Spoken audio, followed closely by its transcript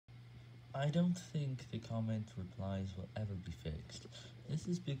I don't think the comment replies will ever be fixed. This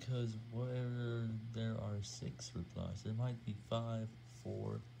is because where there are 6 replies, there might be 5,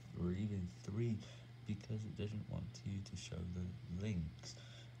 4, or even 3 because it doesn't want you to show the links.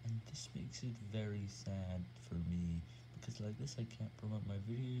 And this makes it very sad for me because like this I can't promote my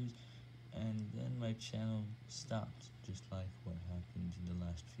videos and then my channel stopped just like what happened in the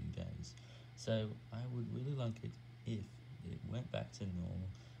last few days. So I would really like it if it went back to normal,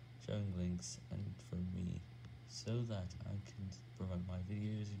 showing links and for me, so that I can promote my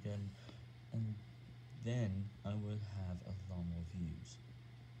videos again, and then I will have a lot more views.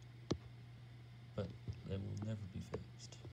 But they will never be fixed.